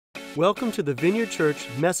Welcome to the Vineyard Church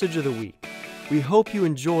Message of the Week. We hope you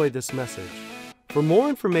enjoy this message. For more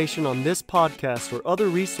information on this podcast or other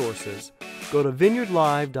resources, go to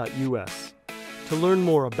vineyardlive.us. To learn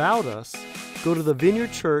more about us, go to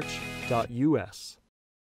thevineyardchurch.us.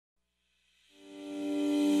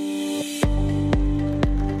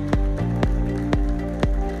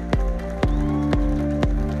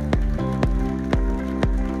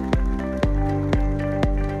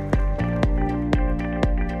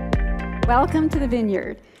 Welcome to the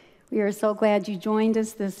Vineyard. We are so glad you joined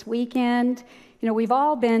us this weekend. You know, we've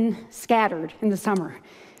all been scattered in the summer.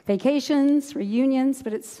 Vacations, reunions,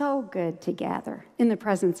 but it's so good to gather in the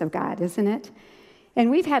presence of God, isn't it? And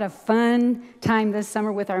we've had a fun time this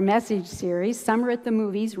summer with our message series, Summer at the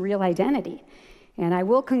Movies, Real Identity. And I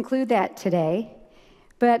will conclude that today.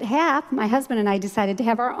 But my husband and I decided to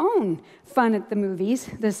have our own fun at the movies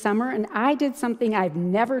this summer, and I did something I've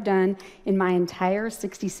never done in my entire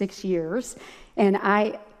 66 years, and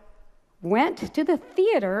I went to the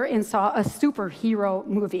theater and saw a superhero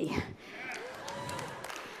movie.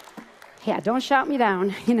 Yeah, don't shout me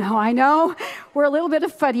down. I know we're a little bit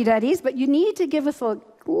of fuddy-duddies, but you need to give us a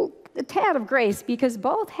tad of grace, because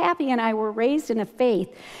both Happy and I were raised in a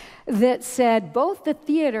faith that said both the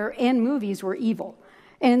theater and movies were evil.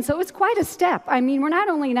 And so it's quite a step. I mean, we're not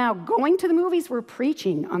only now going to the movies, we're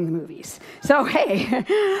preaching on the movies. So, hey.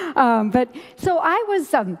 So I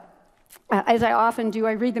was, as I often do,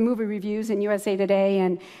 I read the movie reviews in USA Today,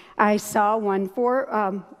 and I saw one for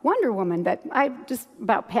Wonder Woman, but I just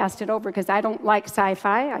about passed it over because I don't like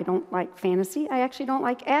sci-fi, I don't like fantasy, I actually don't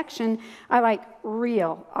like action, I like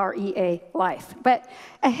real, R-E-A, life. But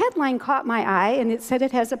a headline caught my eye, and it said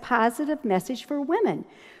it has a positive message for women.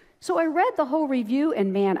 So I read the whole review,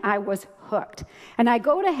 and man, I was hooked. And I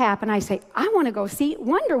go to Hap, and I say, I want to go see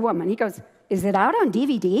Wonder Woman. He goes, is it out on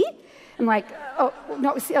DVD? I'm like, oh,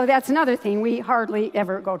 no, that's another thing. We hardly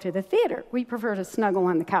ever go to the theater. We prefer to snuggle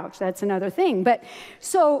on the couch. That's another thing. But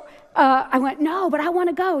so I went, no, but I want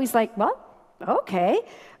to go. He's like, well, okay.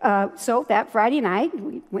 So that Friday night,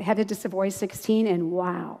 we headed to Savoy 16, and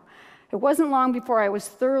wow. It wasn't long before I was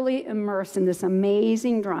thoroughly immersed in this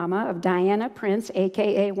amazing drama of Dianne Prince,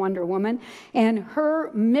 a.k.a. Wonder Woman, and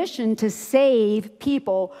her mission to save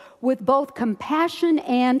people with both compassion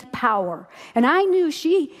and power. And I knew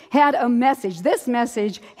she had a message. This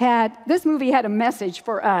movie had a message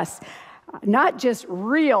for us. Not just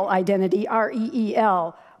real identity,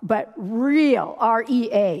 R-E-E-L, but real,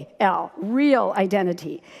 R-E-A-L, real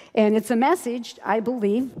identity. And it's a message, I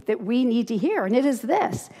believe, that we need to hear, and it is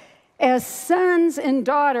this. As sons and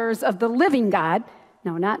daughters of the living God,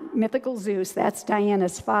 no, not mythical Zeus, that's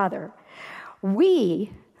Diana's father,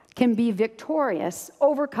 we can be victorious,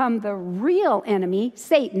 overcome the real enemy,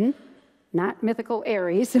 Satan, not mythical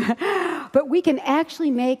Ares, but we can actually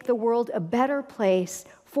make the world a better place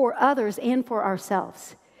for others and for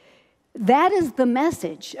ourselves. That is the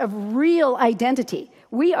message of real identity.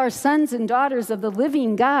 We are sons and daughters of the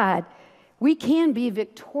living God. We can be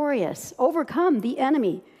victorious, overcome the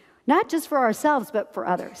enemy, not just for ourselves, but for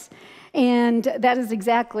others. And that is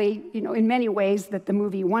exactly, in many ways that the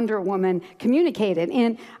movie Wonder Woman communicated.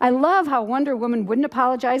 And I love how Wonder Woman wouldn't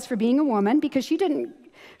apologize for being a woman, because she didn't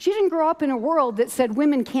grow up in a world that said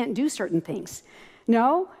women can't do certain things.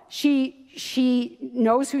 No, she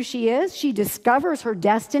knows who she is, she discovers her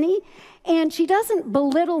destiny, and she doesn't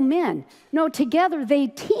belittle men. No, together they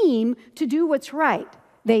team to do what's right.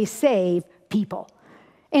 They save people.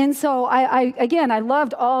 And so, I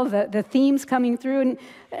loved all the themes coming through,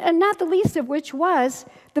 and not the least of which was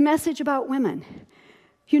the message about women.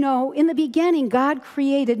 In the beginning, God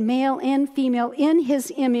created male and female in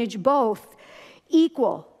his image, both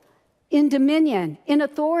equal in dominion, in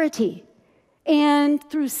authority. And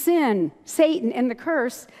through sin, Satan, and the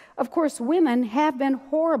curse, of course, women have been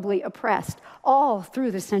horribly oppressed all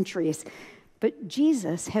through the centuries. But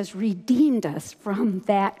Jesus has redeemed us from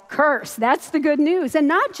that curse. That's the good news. And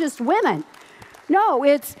not just women. No,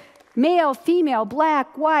 it's male, female,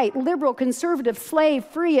 black, white, liberal, conservative, slave,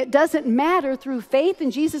 free. It doesn't matter. Through faith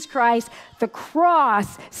in Jesus Christ, the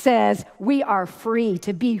cross says we are free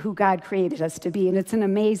to be who God created us to be. And it's an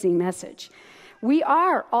amazing message. We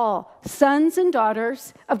are all sons and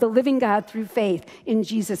daughters of the living God through faith in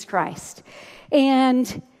Jesus Christ.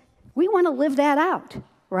 And we want to live that out,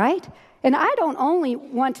 right? And I don't only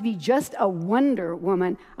want to be just a Wonder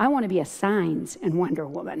Woman, I want to be a signs and wonder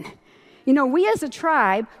woman. We as a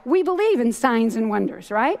tribe, we believe in signs and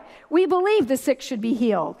wonders, right? We believe the sick should be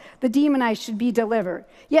healed, the demonized should be delivered.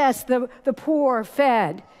 Yes, the poor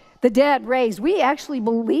fed, the dead raised. We actually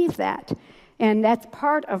believe that. And that's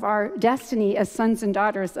part of our destiny as sons and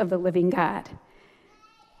daughters of the living God.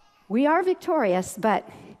 We are victorious, but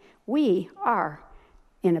we are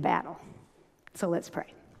in a battle. So let's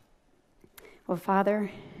pray. Well, Father,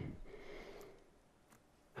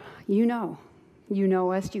 you know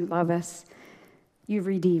us, you love us, you've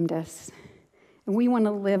redeemed us. And we want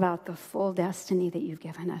to live out the full destiny that you've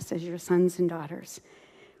given us as your sons and daughters.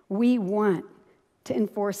 We want to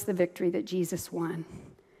enforce the victory that Jesus won.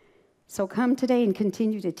 So come today and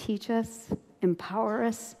continue to teach us, empower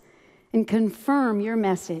us, and confirm your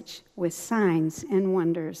message with signs and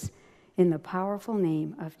wonders in the powerful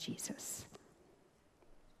name of Jesus.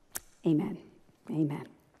 Amen. Amen.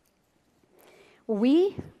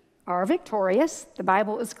 We are victorious. The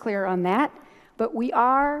Bible is clear on that, but we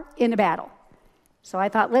are in a battle. So I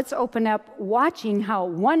thought, let's open up watching how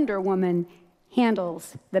Wonder Woman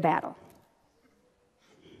handles the battle.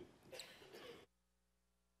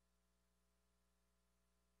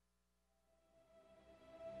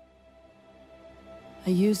 I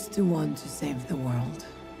used to want to save the world.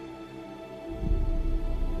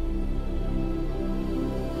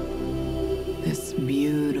 This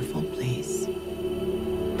beautiful place.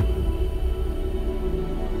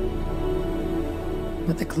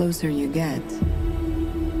 But the closer you get,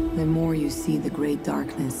 the more you see the great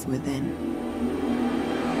darkness within.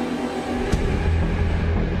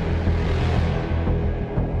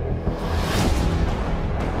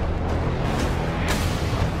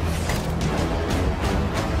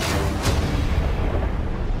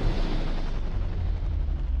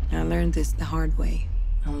 I learned this the hard way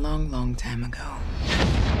a long, long time ago.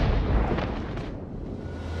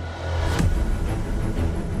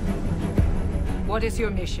 What is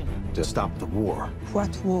your mission? To stop the war.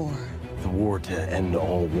 What war? The war to end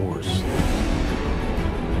all wars.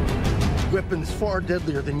 Weapons far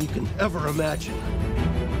deadlier than you can ever imagine.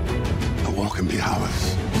 The war can be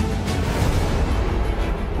ours.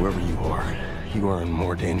 Whoever you are in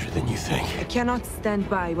more danger than you think. I cannot stand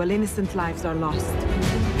by while innocent lives are lost.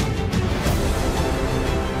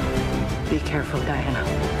 Be careful, Diana.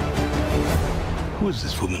 Who is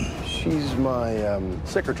this woman? She's my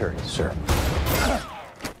secretary, sir.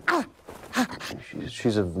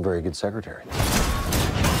 She's a very good secretary.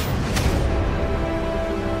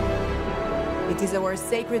 It is our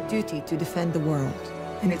sacred duty to defend the world,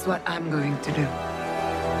 and it's what I'm going to do.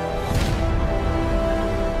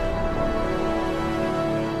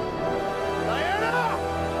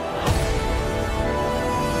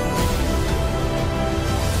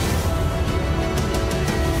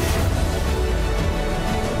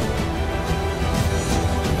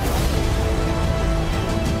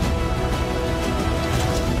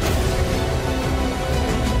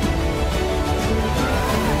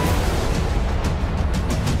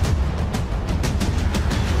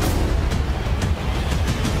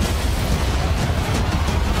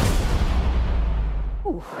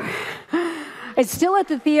 It's still at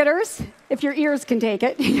the theaters, if your ears can take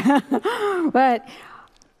it. But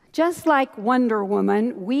just like Wonder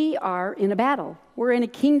Woman, we are in a battle. We're in a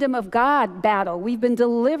kingdom of God battle. We've been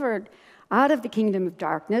delivered out of the kingdom of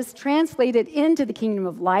darkness, translated into the kingdom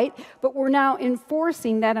of light, but we're now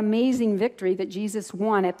enforcing that amazing victory that Jesus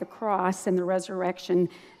won at the cross and the resurrection,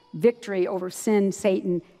 victory over sin,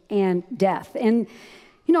 Satan, and death. And,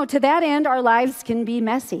 to that end, our lives can be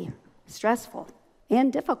messy, stressful,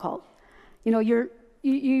 and difficult. You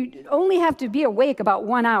only have to be awake about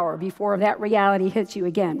 1 hour before that reality hits you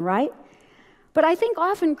again, right? But I think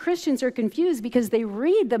often Christians are confused because they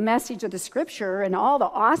read the message of the Scripture and all the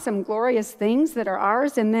awesome, glorious things that are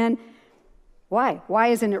ours, and then, why? Why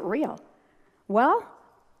isn't it real? Well,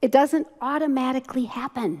 it doesn't automatically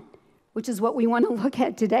happen, which is what we want to look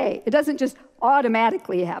at today. It doesn't just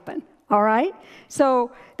automatically happen, all right? So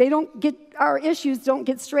our issues don't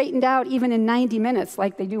get straightened out even in 90 minutes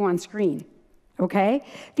like they do on screen. Okay?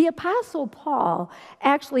 The Apostle Paul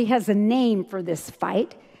actually has a name for this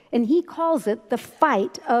fight, and he calls it the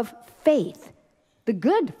fight of faith, the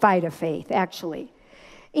good fight of faith, actually.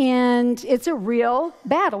 And it's a real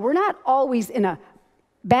battle. We're not always in a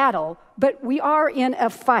battle, but we are in a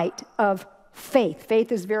fight of faith.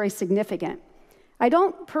 Faith is very significant. I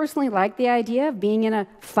don't personally like the idea of being in a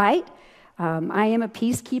fight. I am a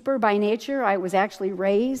peacekeeper by nature. I was actually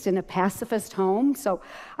raised in a pacifist home, so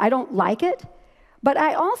I don't like it. But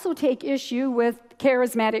I also take issue with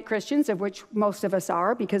charismatic Christians, of which most of us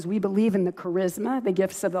are, because we believe in the charisma, the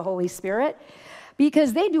gifts of the Holy Spirit,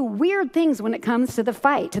 because they do weird things when it comes to the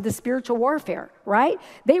fight, to the spiritual warfare, right?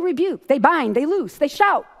 They rebuke, they bind, they loose, they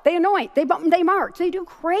shout, they anoint, they march, they do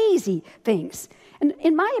crazy things. And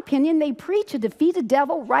in my opinion, they preach a defeated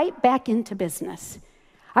devil right back into business.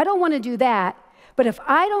 I don't want to do that, but if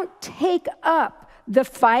I don't take up the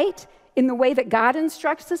fight in the way that God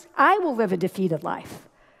instructs us, I will live a defeated life.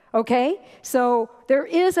 Okay? So there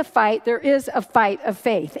is a fight of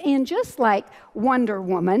faith. And just like Wonder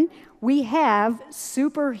Woman, we have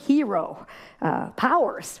superhero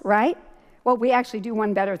powers, right? Well, we actually do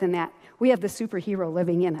one better than that. We have the superhero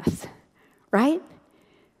living in us, right?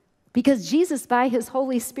 Because Jesus, by his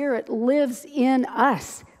Holy Spirit, lives in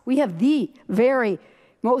us. We have the very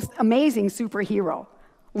most amazing superhero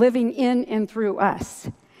living in and through us.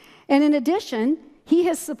 And in addition, he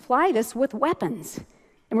has supplied us with weapons.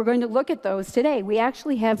 And we're going to look at those today. We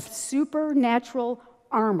actually have supernatural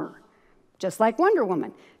armor, just like Wonder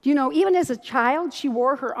Woman. Do you know, even as a child, she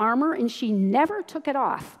wore her armor and she never took it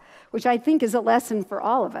off, which I think is a lesson for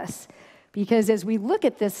all of us. Because as we look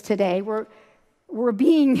at this today, we're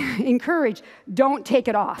being encouraged, don't take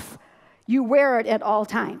it off. You wear it at all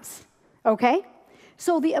times, okay?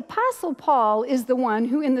 So the Apostle Paul is the one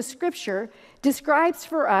who in the scripture describes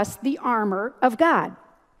for us the armor of God.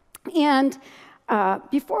 And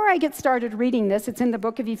before I get started reading this, it's in the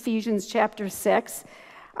book of Ephesians chapter 6,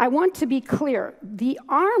 I want to be clear. The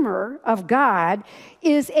armor of God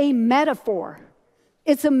is a metaphor.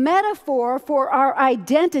 It's a metaphor for our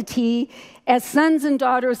identity as sons and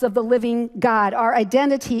daughters of the living God, our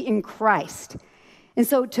identity in Christ. And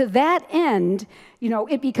so to that end,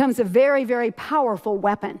 it becomes a very, very powerful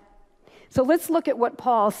weapon. So let's look at what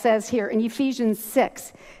Paul says here in Ephesians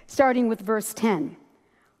 6, starting with verse 10.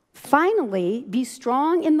 Finally, be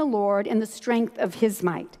strong in the Lord and the strength of his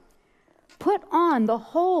might. Put on the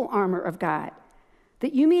whole armor of God,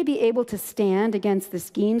 that you may be able to stand against the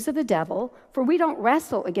schemes of the devil, for we don't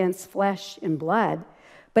wrestle against flesh and blood,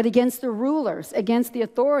 but against the rulers, against the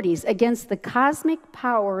authorities, against the cosmic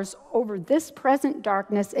powers over this present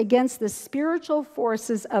darkness, against the spiritual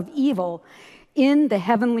forces of evil in the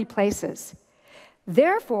heavenly places.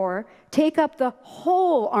 Therefore, take up the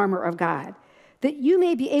whole armor of God, that you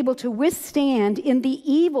may be able to withstand in the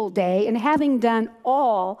evil day, and having done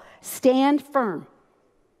all, stand firm.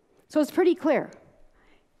 So it's pretty clear.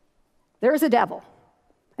 There's a devil,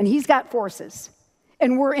 and he's got forces,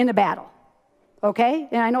 and we're in a battle. Okay?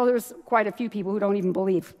 And I know there's quite a few people who don't even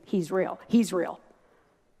believe he's real. He's real.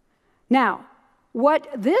 Now, what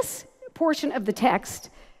this portion of the text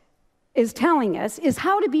is telling us is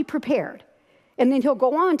how to be prepared. And then he'll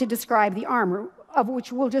go on to describe the armor, of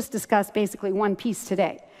which we'll just discuss basically one piece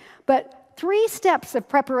today. But 3 steps of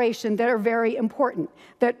preparation that are very important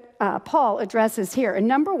that Paul addresses here. And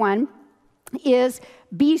number 1 is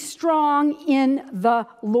be strong in the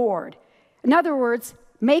Lord. In other words,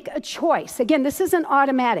 make a choice. Again, this isn't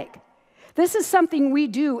automatic. This is something we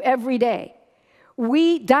do every day.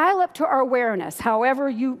 We dial up to our awareness, however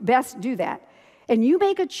you best do that. And you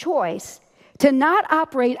make a choice to not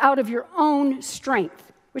operate out of your own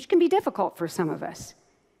strength, which can be difficult for some of us.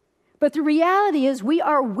 But the reality is we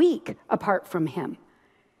are weak apart from him.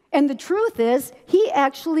 And the truth is, he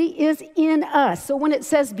actually is in us. So when it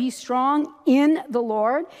says be strong in the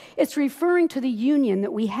Lord, it's referring to the union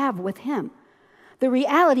that we have with him. The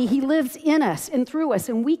reality, he lives in us and through us,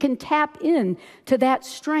 and we can tap in to that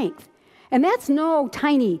strength. And that's no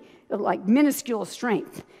tiny, minuscule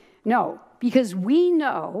strength. No, because we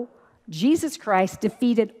know Jesus Christ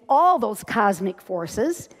defeated all those cosmic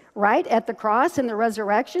forces, right, at the cross and the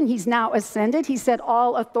resurrection. He's now ascended. He said,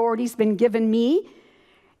 all authority's been given me,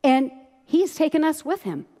 and he's taken us with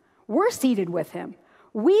him. We're seated with him.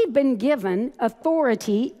 We've been given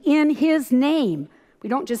authority in his name. We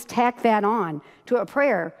don't just tack that on to a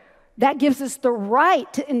prayer. That gives us the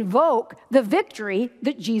right to invoke the victory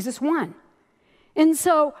that Jesus won. And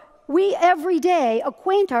so we every day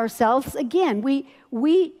acquaint ourselves again.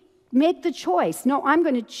 We make the choice. No, I'm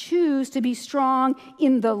going to choose to be strong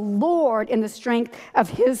in the Lord in the strength of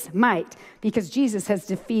his might, because Jesus has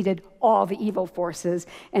defeated all the evil forces,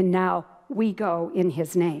 and now we go in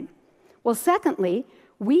his name. Well, secondly,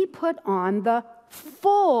 we put on the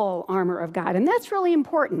full armor of God. And that's really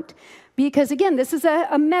important because, again, this is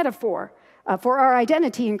a metaphor for our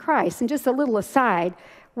identity in Christ. And just a little aside,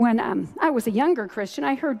 when I was a younger Christian,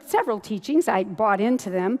 I heard several teachings, I bought into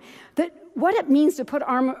them, that what it means to put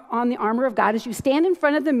on the armor of God is you stand in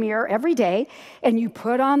front of the mirror every day and you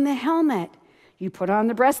put on the helmet. You put on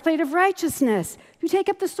the breastplate of righteousness. You take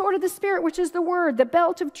up the sword of the Spirit, which is the word, the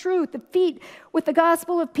belt of truth, the feet with the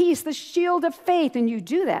gospel of peace, the shield of faith, and you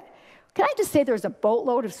do that. Can I just say there's a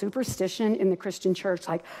boatload of superstition in the Christian church,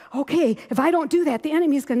 like, okay, if I don't do that, the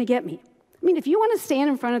enemy's going to get me. I mean, if you want to stand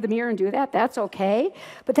in front of the mirror and do that, that's okay,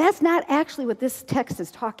 but that's not actually what this text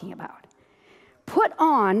is talking about. Put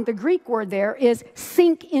on, the Greek word there is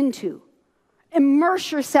sink into.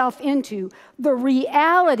 immerse yourself into the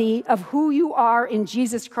reality of who you are in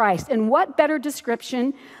Jesus Christ. And what better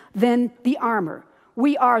description than the armor?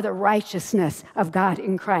 We are the righteousness of God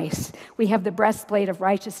in Christ. We have the breastplate of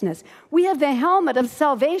righteousness. We have the helmet of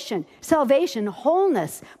salvation,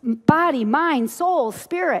 wholeness, body, mind, soul,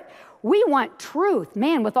 spirit. We want truth.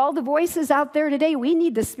 Man, with all the voices out there today, we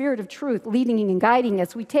need the Spirit of truth leading and guiding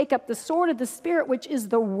us. We take up the sword of the Spirit, which is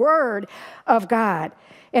the Word of God.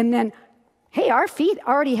 And then, hey, our feet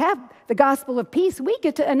already have the gospel of peace. We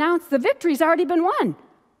get to announce the victory's already been won.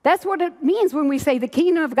 That's what it means when we say the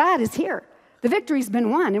kingdom of God is here. The victory's been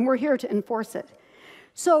won, and we're here to enforce it.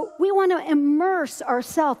 So we want to immerse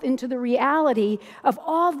ourselves into the reality of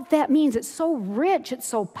all that means. It's so rich, it's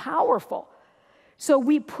so powerful. So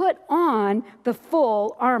we put on the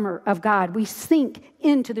full armor of God. We sink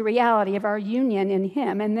into the reality of our union in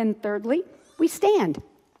Him. And then thirdly, we stand.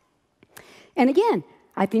 And again,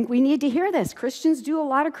 I think we need to hear this. Christians do a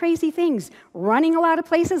lot of crazy things, running a lot of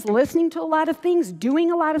places, listening to a lot of things,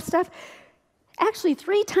 doing a lot of stuff. Actually,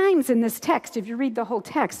 3 times in this text, if you read the whole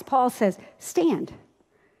text, Paul says, stand.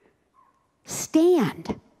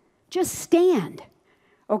 Stand. Just stand.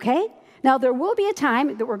 Okay? Now, there will be a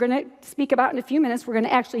time that we're going to speak about in a few minutes. We're going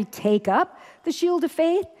to actually take up the shield of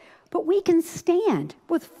faith, but we can stand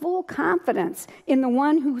with full confidence in the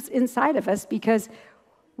one who's inside of us because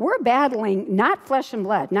we're battling not flesh and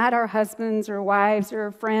blood, not our husbands or wives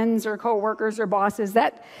or friends or coworkers or bosses.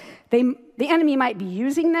 The enemy might be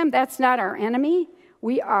using them. That's not our enemy.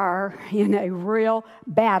 We are in a real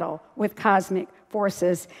battle with cosmic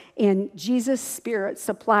forces, and Jesus' Spirit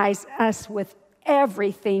supplies us with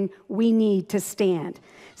everything we need to stand.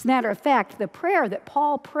 As a matter of fact, the prayer that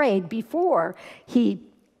Paul prayed before he,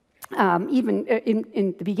 even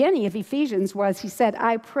in the beginning of Ephesians, was he said,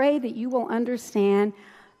 I pray that you will understand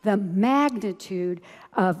the magnitude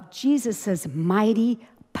of Jesus' mighty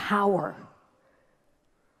power.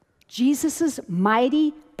 Jesus'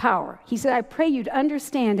 mighty power. He said, I pray you to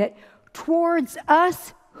understand it towards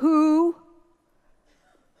us who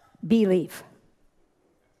believe.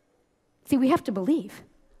 See, we have to believe.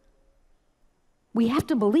 We have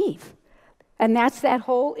to believe. And that's that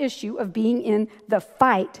whole issue of being in the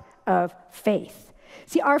fight of faith.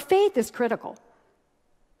 See, our faith is critical.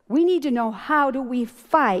 We need to know how do we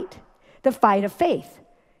fight the fight of faith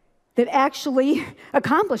that actually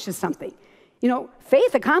accomplishes something. You know,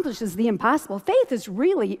 faith accomplishes the impossible. Faith is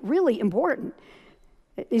really, really important.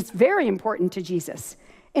 It's very important to Jesus.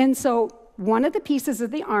 And so one of the pieces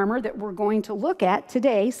of the armor that we're going to look at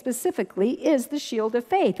today specifically is the shield of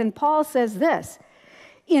faith. And Paul says this,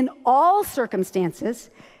 in all circumstances,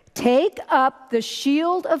 take up the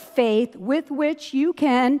shield of faith with which you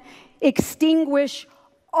can extinguish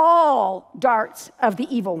all darts of the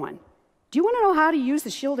evil one. Do you want to know how to use the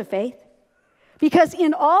shield of faith? Because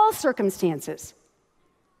in all circumstances,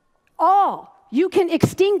 you can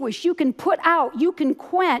extinguish, you can put out, you can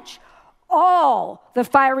quench all the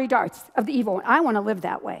fiery darts of the evil one. I want to live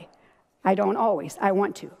that way. I don't always. I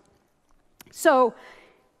want to. So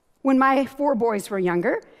when my 4 boys were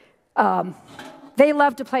younger, they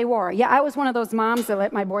loved to play war. Yeah, I was one of those moms that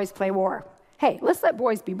let my boys play war. Hey, let's let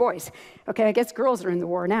boys be boys. Okay, I guess girls are in the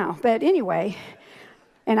war now. But anyway,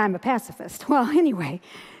 and I'm a pacifist. Well, anyway,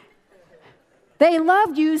 they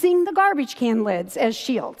loved using the garbage can lids as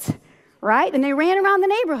shields, right? And they ran around the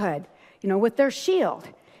neighborhood, with their shield.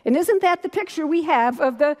 And isn't that the picture we have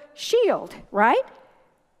of the shield, right?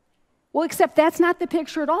 Well, except that's not the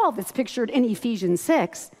picture at all that's pictured in Ephesians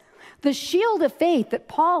 6. The shield of faith that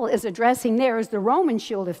Paul is addressing there is the Roman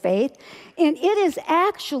shield of faith, and it is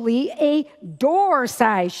actually a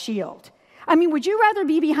door-sized shield. I mean, would you rather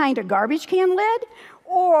be behind a garbage can lid,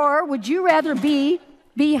 or would you rather be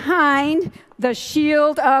behind the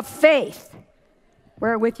shield of faith,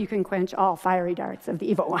 wherewith you can quench all fiery darts of the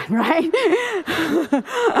evil one, right?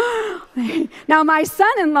 Now, my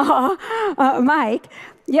son-in-law, Mike,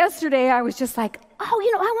 yesterday I was just like, I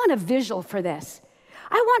want a visual for this.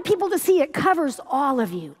 I want people to see it covers all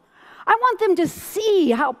of you. I want them to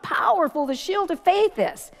see how powerful the shield of faith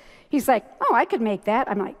is. He's like, I could make that.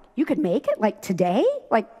 I'm like, you could make it? Like today?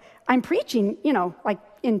 Like I'm preaching, like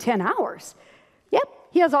in 10 hours. Yep,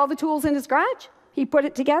 he has all the tools in his garage. He put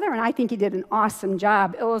it together, and I think he did an awesome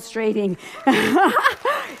job illustrating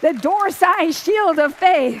the door-sized shield of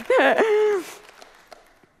faith.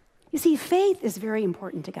 You see, faith is very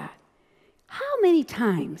important to God. How many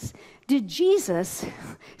times did Jesus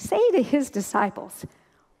say to his disciples,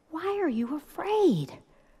 why are you afraid?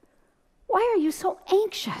 Why are you so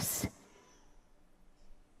anxious?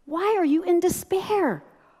 Why are you in despair?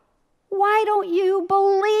 Why don't you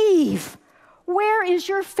believe? Where is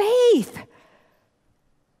your faith?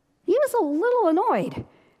 he was a little annoyed.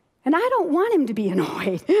 And I don't want him to be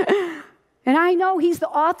annoyed. And I know he's the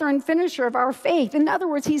author and finisher of our faith. In other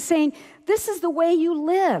words, he's saying, this is the way you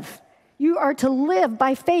live. You are to live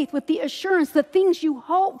by faith with the assurance that things you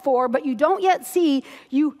hope for but you don't yet see,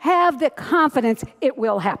 you have the confidence it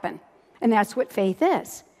will happen. And that's what faith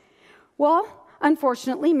is. Well,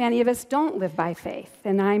 unfortunately, many of us don't live by faith,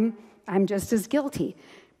 and I'm just as guilty.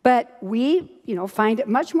 But we, find it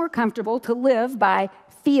much more comfortable to live by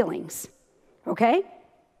feelings, okay?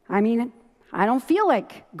 I mean, I don't feel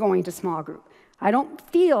like going to small group. I don't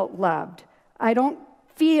feel loved. I don't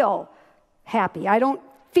feel happy. I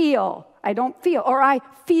feel, or I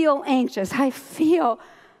feel anxious. I feel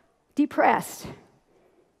depressed.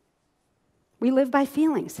 We live by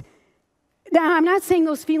feelings. Now, I'm not saying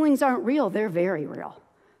those feelings aren't real. They're very real.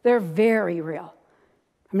 They're very real.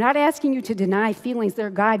 I'm not asking you to deny feelings. They're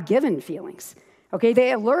God-given feelings. Okay,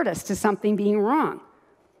 they alert us to something being wrong.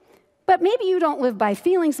 But maybe you don't live by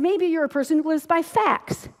feelings. Maybe you're a person who lives by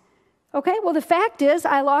facts. Okay, well, the fact is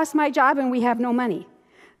I lost my job and we have no money.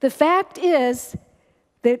 The fact is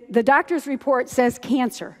that the doctor's report says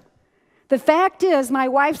cancer. The fact is my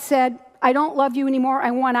wife said, I don't love you anymore,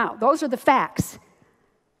 I want out. Those are the facts.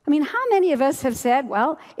 I mean, how many of us have said,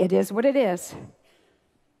 well, it is what it is?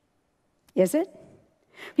 Is it?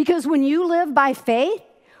 Because when you live by faith,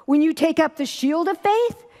 when you take up the shield of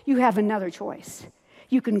faith, you have another choice.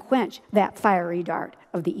 You can quench that fiery dart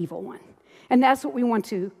of the evil one. And that's what we want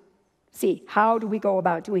to see. How do we go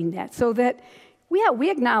about doing that? So that,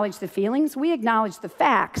 we acknowledge the feelings, we acknowledge the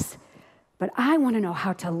facts, but I want to know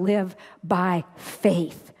how to live by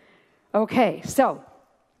faith. Okay, so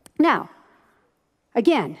now,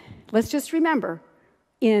 again, let's just remember,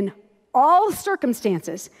 in all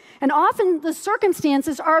circumstances, and often the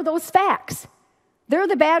circumstances are those facts. They're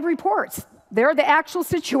the bad reports. They're the actual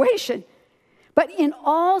situation. But in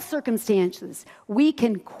all circumstances, we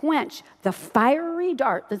can quench the fiery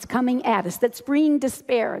dart that's coming at us, that's bringing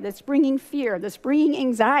despair, that's bringing fear, that's bringing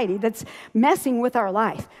anxiety, that's messing with our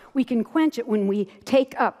life. We can quench it when we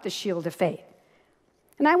take up the shield of faith.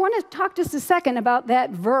 And I want to talk just a second about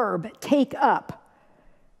that verb, take up.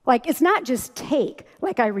 Like, it's not just take,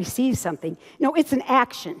 like I receive something. No, it's an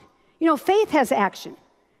action. Faith has action.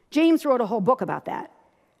 James wrote a whole book about that.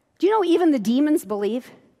 Do you know even the demons believe?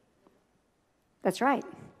 That's right.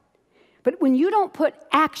 But when you don't put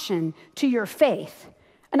action to your faith,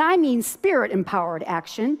 and I mean spirit-empowered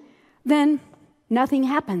action, then nothing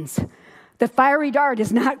happens. The fiery dart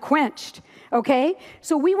is not quenched, okay?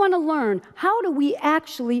 So we want to learn, how do we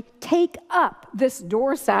actually take up this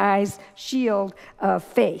door-sized shield of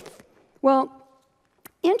faith? Well,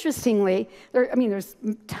 interestingly, there's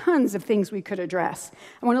tons of things we could address.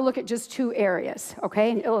 I want to look at just two areas, okay,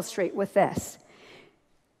 and illustrate with this.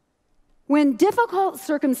 When difficult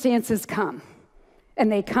circumstances come, and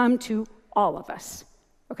they come to all of us,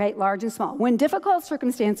 okay, large and small. When difficult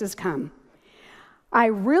circumstances come, I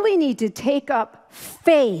really need to take up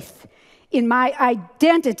faith in my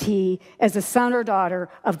identity as a son or daughter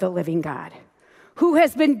of the living God, who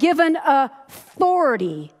has been given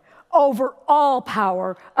authority over all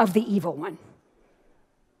power of the evil one.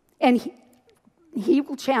 And he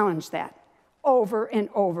will challenge that over and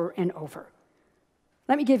over and over.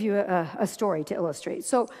 Let me give you a story to illustrate.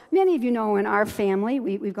 So many of you know in our family,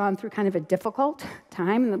 we've gone through kind of a difficult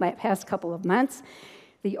time in the past couple of months.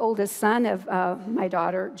 The oldest son of my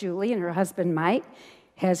daughter, Julie, and her husband, Mike,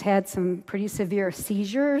 has had some pretty severe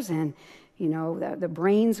seizures, and the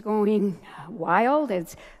brain's going wild.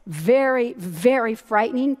 It's very, very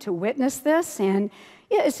frightening to witness this, and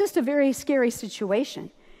it's just a very scary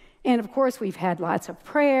situation. And of course, we've had lots of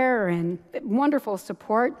prayer and wonderful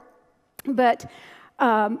support, but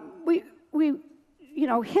we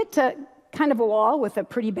hit kind of a wall with a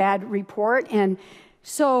pretty bad report. And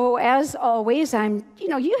so as always,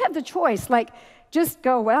 you have the choice, like, just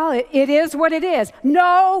go, well, it is what it is.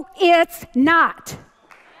 No, it's not.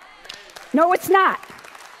 No, it's not.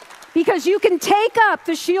 Because you can take up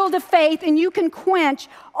the shield of faith and you can quench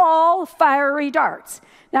all fiery darts.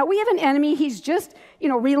 Now, we have an enemy, he's just,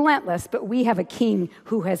 relentless, but we have a king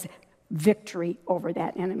who has victory over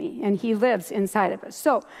that enemy, and he lives inside of us.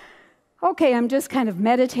 So, okay, I'm just kind of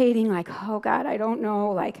meditating, like, oh God, I don't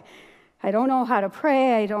know how to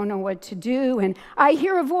pray, I don't know what to do, and I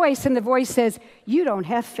hear a voice, and the voice says, you don't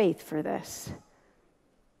have faith for this.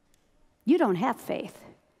 You don't have faith.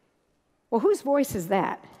 Well, whose voice is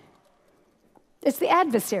that? It's the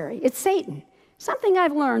adversary, it's Satan. Something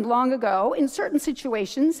I've learned long ago, in certain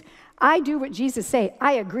situations, I do what Jesus say,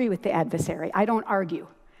 I agree with the adversary, I don't argue.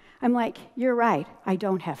 I'm like, you're right, I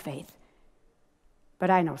don't have faith.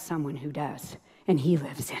 But I know someone who does. and he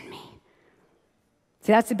lives in me.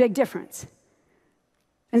 See, that's a big difference.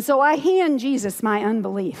 And so I hand Jesus my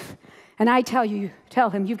unbelief. And I tell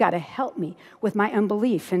him, you've got to help me with my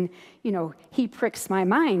unbelief. And, he pricks my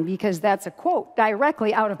mind because that's a quote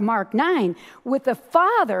directly out of Mark 9 with the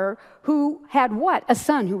father who had what? A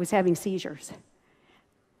son who was having seizures.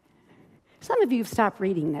 Some of you have stopped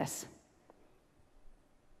reading this.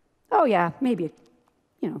 Oh, yeah, maybe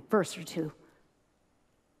a verse or two.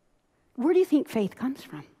 Where do you think faith comes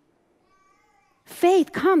from?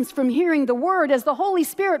 Faith comes from hearing the word as the Holy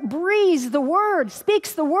Spirit breathes the word,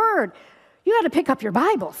 speaks the word. You got to pick up your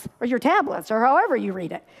Bibles or your tablets or however you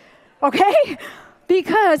read it, okay?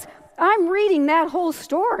 Because I'm reading that whole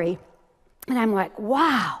story and I'm like,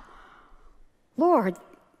 wow, Lord,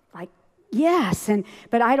 yes,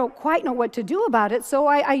 but I don't quite know what to do about it. So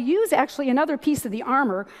I use actually another piece of the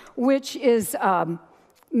armor, which is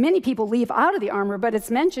many people leave out of the armor, but it's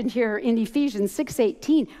mentioned here in Ephesians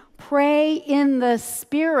 6:18. Pray in the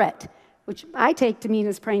Spirit, which I take to mean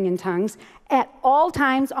as praying in tongues, at all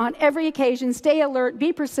times, on every occasion. Stay alert,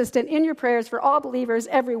 be persistent in your prayers for all believers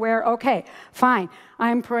everywhere. Okay, fine.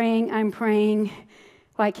 I'm praying.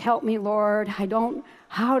 Like, help me, Lord. How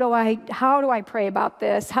do I pray about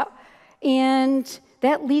this? And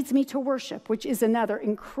that leads me to worship, which is another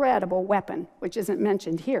incredible weapon, which isn't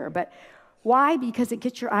mentioned here. But why? Because it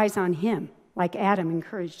gets your eyes on him, like Adam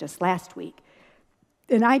encouraged us last week.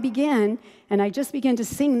 And I just began to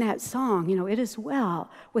sing that song, it is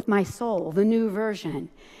well with my soul, the new version.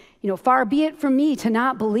 Far be it from me to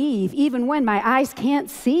not believe, even when my eyes can't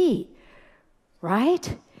see,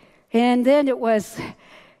 right? And then it was,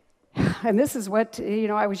 and this is what,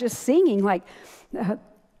 I was just singing, like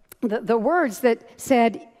the words that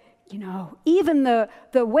said, even the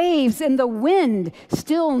waves and the wind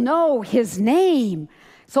still know his name.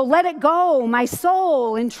 So let it go, my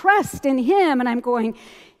soul, and trust in him. And I'm going,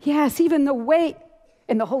 yes, even the weight,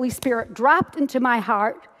 and the Holy Spirit dropped into my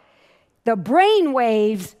heart. The brain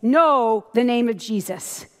waves know the name of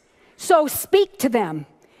Jesus. So speak to them.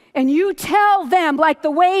 And you tell them, like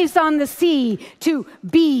the waves on the sea, to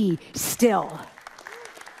be still.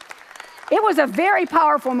 It was a very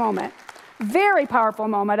powerful moment. Very powerful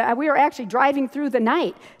moment. We were actually driving through the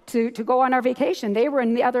night to go on our vacation. They were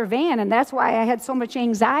in the other van, and that's why I had so much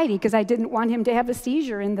anxiety, because I didn't want him to have a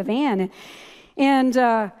seizure in the van. And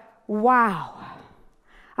wow.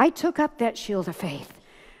 I took up that shield of faith.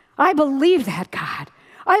 I believe that, God.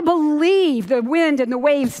 I believe the wind and the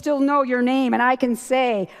waves still know your name, and I can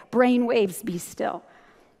say, brain waves, be still.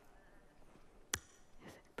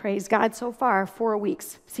 Praise God, so far, 4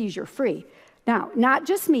 weeks, seizure free. Now, not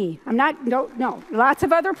just me. No, lots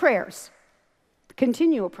of other prayers,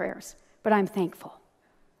 continual prayers, but I'm thankful.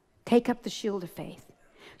 Take up the shield of faith.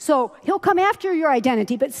 So he'll come after your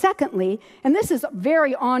identity, but secondly, and this is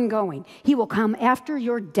very ongoing, he will come after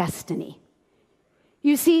your destiny.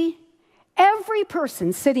 You see, every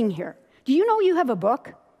person sitting here, do you know you have a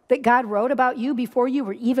book that God wrote about you before you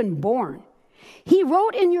were even born? He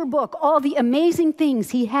wrote in your book all the amazing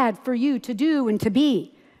things he had for you to do and to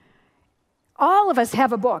be. All of us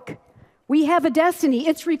have a book. We have a destiny.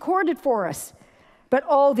 It's recorded for us. But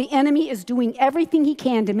the enemy is doing everything he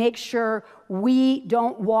can to make sure we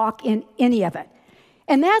don't walk in any of it.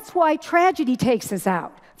 And that's why tragedy takes us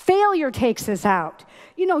out. Failure takes us out.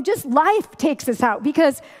 Just life takes us out,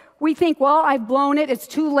 because we think, well, I've blown it. It's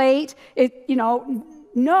too late.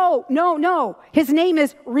 No. His name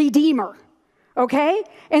is Redeemer. Okay?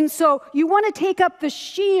 And so you want to take up the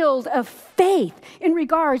shield of faith in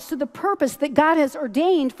regards to the purpose that God has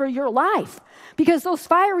ordained for your life, because those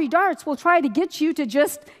fiery darts will try to get you to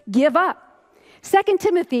just give up. 2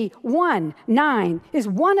 Timothy 1:9 is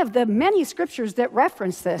one of the many scriptures that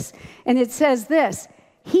reference this. And it says this: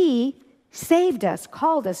 he saved us,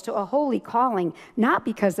 called us to a holy calling, not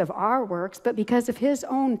because of our works, but because of his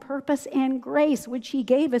own purpose and grace, which he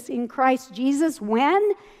gave us in Christ Jesus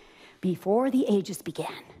when? Before the ages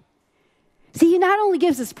began. See, he not only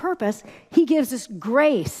gives us purpose, he gives us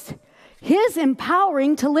grace. His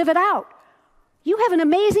empowering to live it out. You have an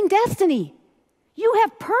amazing destiny. You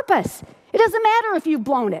have purpose. It doesn't matter if you've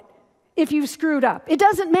blown it, if you've screwed up. It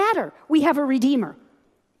doesn't matter. We have a Redeemer.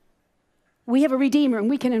 We have a Redeemer, and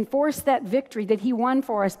we can enforce that victory that he won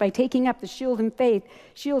for us by taking up the shield of faith,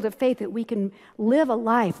 that we can live a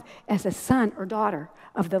life as a son or daughter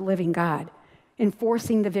of the living God,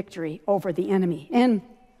 enforcing the victory over the enemy. And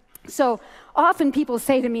so often people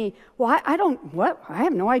say to me, well, I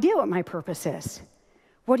have no idea what my purpose is.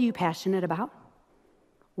 What are you passionate about?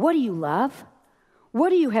 What do you love? What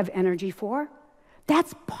do you have energy for?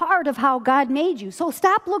 That's part of how God made you. So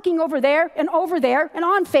stop looking over there and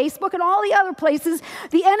on Facebook and all the other places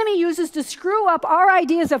the enemy uses to screw up our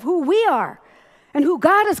ideas of who we are and who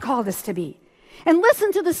God has called us to be. And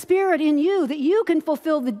listen to the Spirit in you that you can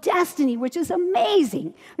fulfill the destiny, which is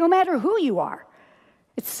amazing, no matter who you are.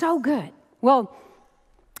 It's so good. Well,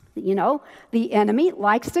 you know, the enemy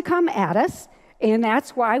likes to come at us, and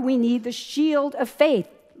that's why we need the shield of faith.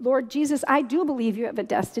 Lord Jesus, I do believe you have a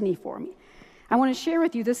destiny for me. I want to share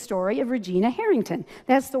with you the story of Regina Harrington.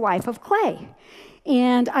 That's the wife of Clay.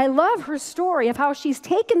 And I love her story of how she's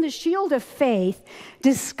taken the shield of faith,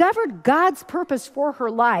 discovered God's purpose for her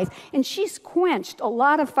life, and she's quenched a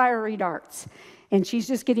lot of fiery darts. And she's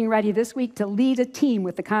just getting ready this week to lead a team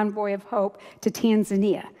with the Convoy of Hope to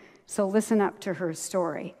Tanzania. So listen up to her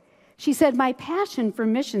story. She said, my passion for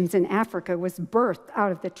missions in Africa was birthed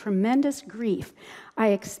out of the tremendous grief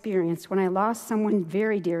I experienced when I lost someone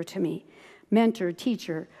very dear to me, mentor,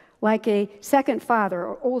 teacher, like a second father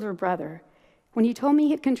or older brother. When he told me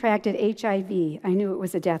he had contracted HIV, I knew it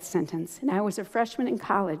was a death sentence, and I was a freshman in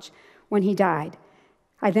college when he died.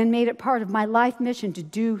 I then made it part of my life mission to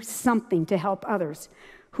do something to help others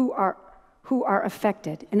who are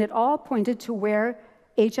affected, and it all pointed to where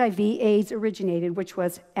HIV/AIDS originated, which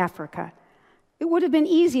was Africa. It would have been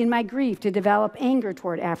easy in my grief to develop anger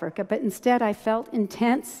toward Africa, but instead I felt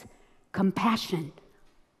intense compassion.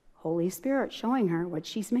 Holy Spirit showing her what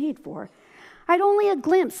she's made for. I'd only a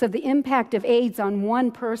glimpse of the impact of AIDS on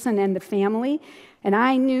one person and the family, and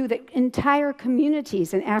I knew that entire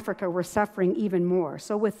communities in Africa were suffering even more.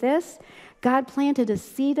 So with this, God planted a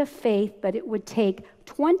seed of faith, but it would take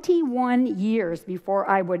 21 years before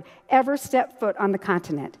I would ever step foot on the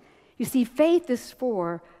continent. You see, faith is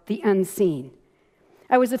for the unseen.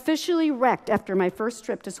 I was officially wrecked after my first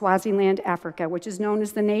trip to Swaziland, Africa, which is known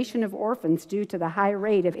as the nation of orphans due to the high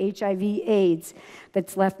rate of HIV/AIDS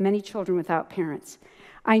that's left many children without parents.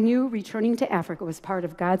 I knew returning to Africa was part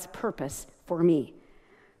of God's purpose for me.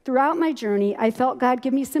 Throughout my journey, I felt God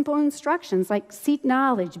give me simple instructions like seek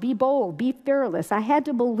knowledge, be bold, be fearless. I had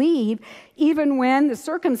to believe even when the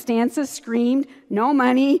circumstances screamed, no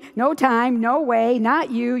money, no time, no way,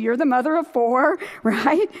 not you, you're the mother of 4,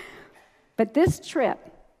 right? But this trip,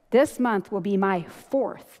 this month, will be my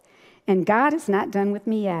 4th. And God is not done with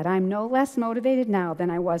me yet. I'm no less motivated now than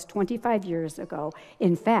I was 25 years ago.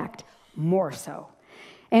 In fact, more so.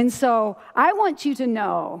 And so I want you to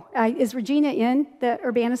know, is Regina in the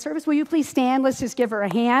Urbana service? Will you please stand? Let's just give her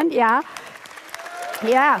a hand. Yeah.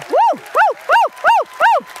 Yeah. Woo, woo, woo, woo,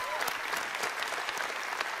 woo.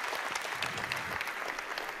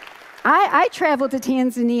 I traveled to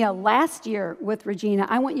Tanzania last year with Regina.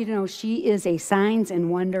 I want you to know she is a signs and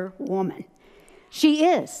wonder woman. She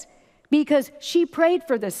is, because she prayed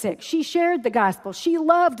for the sick. She shared the gospel. She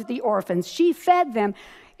loved the orphans. She fed them.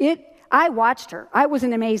 I watched her. I was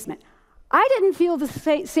in amazement. I didn't feel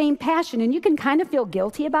the same passion, and you can kind of feel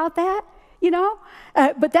guilty about that, you know?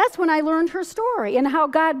 But that's when I learned her story and how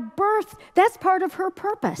God birthed. That's part of her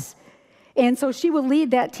purpose. And so she will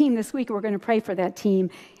lead that team this week. We're going to pray for that team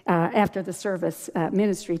after the service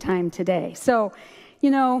ministry time today. So,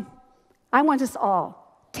 you know, I want us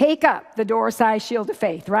all take up the door-sized shield of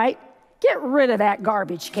faith, right? Get rid of that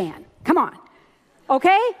garbage can. Come on.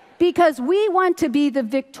 Okay? Because we want to be the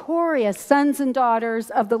victorious sons and daughters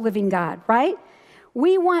of the living God, right?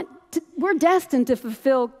 We're destined to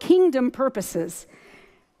fulfill kingdom purposes.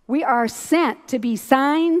 We are sent to be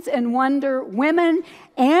signs and wonder women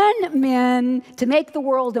and men to make the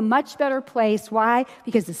world a much better place. Why?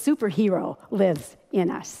 Because the superhero lives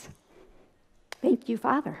in us. Thank you,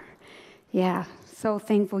 Father. Yeah, so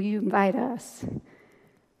thankful you invite us.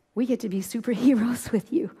 We get to be superheroes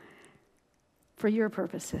with you for your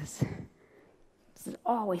purposes. This is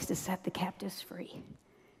always to set the captives free.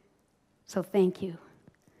 So thank you.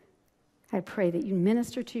 I pray that you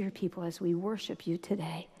minister to your people as we worship you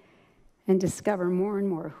today and discover more and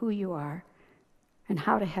more who you are and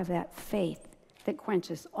how to have that faith that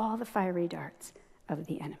quenches all the fiery darts of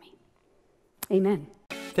the enemy. Amen.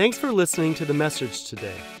 Thanks for listening to the message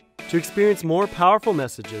today. To experience more powerful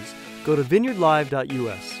messages, go to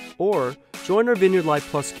vineyardlive.us or join our Vineyard Live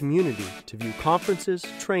Plus community to view conferences,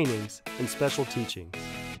 trainings, and special teachings.